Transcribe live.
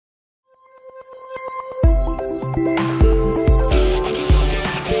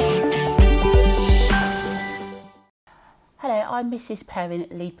I'm Mrs. Perrin,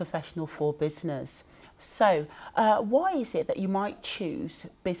 lead professional for business. So why is it that you might choose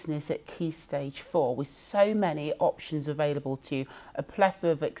business at Key Stage 4 with so many options available to you, a plethora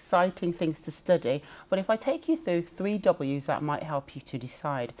of exciting things to study? But if I take you through 3 W's, that might help you to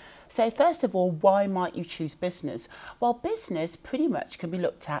decide. So first of all, why might you choose business? Well, business pretty much can be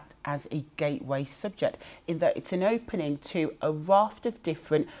looked at as a gateway subject in that it's an opening to a raft of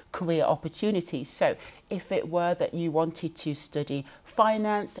different career opportunities. So if it were that you wanted to study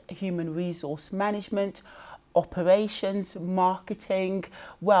finance, human resource management, operations, marketing,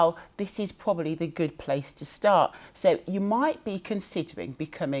 well, this is probably the good place to start. So you might be considering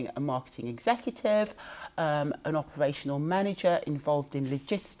becoming a marketing executive, an operational manager involved in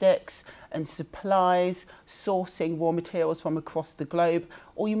logistics and supplies, sourcing raw materials from across the globe,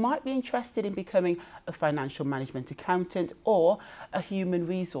 or you might be interested in becoming a financial management accountant or a human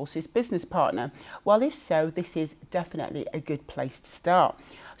resources business partner. Well, if so, this is definitely a good place to start.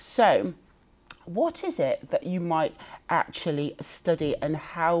 So what is it that you might actually study and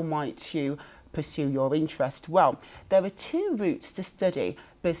how might you pursue your interest? Well, there are 2 routes to study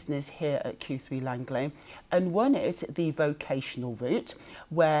business here at Q3 Langley, and one is the vocational route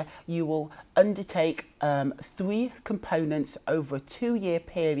where you will undertake 3 components over a 2-year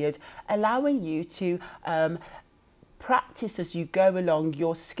period, allowing you to practice as you go along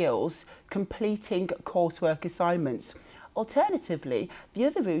your skills, completing coursework assignments. Alternatively, the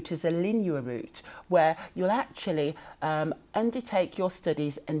other route is a linear route where you'll actually undertake your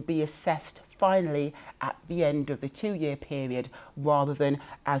studies and be assessed finally at the end of the 2-year period rather than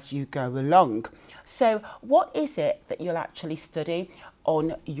as you go along. So what is it that you'll actually study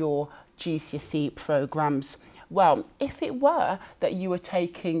on your GCSE programmes? Well, if it were that you were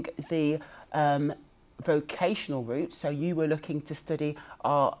taking the vocational route, so you were looking to study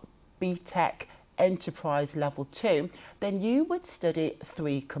our BTEC Enterprise Level 2, then you would study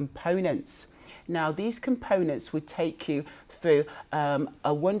 3 components. Now, these components would take you through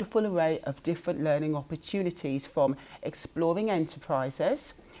a wonderful array of different learning opportunities, from exploring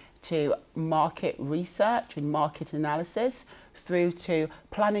enterprises to market research and market analysis, through to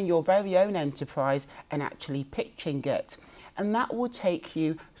planning your very own enterprise and actually pitching it. And that will take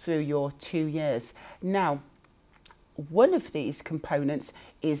you through your 2 years. Now, one of these components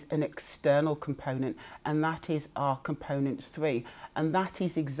is an external component, and that is our component 3, and that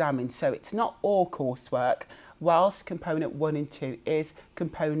is examined. So it's not all coursework. Whilst component 1 and 2 is,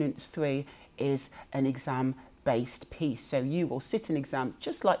 component 3 is an exam-based piece. So you will sit an exam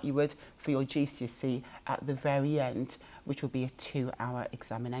just like you would for your GCSE at the very end, which will be a 2-hour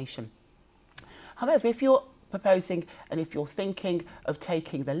examination. However, if you're proposing and if you're thinking of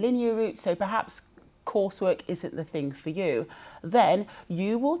taking the linear route, so perhaps coursework isn't the thing for you, then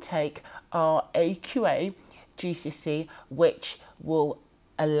you will take our AQA GCSE, which will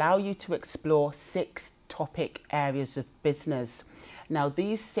allow you to explore 6 topic areas of business. Now,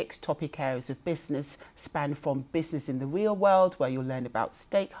 these 6 topic areas of business span from business in the real world, where you'll learn about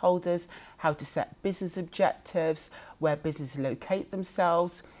stakeholders, how to set business objectives, where businesses locate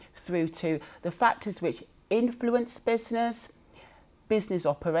themselves, through to the factors which influence business, business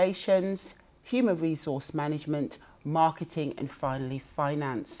operations, human resource management, marketing, and finally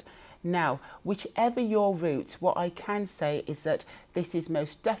finance. Now, whichever your route, what I can say is that this is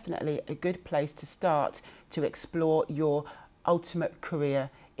most definitely a good place to start to explore your ultimate career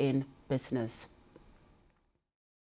in business.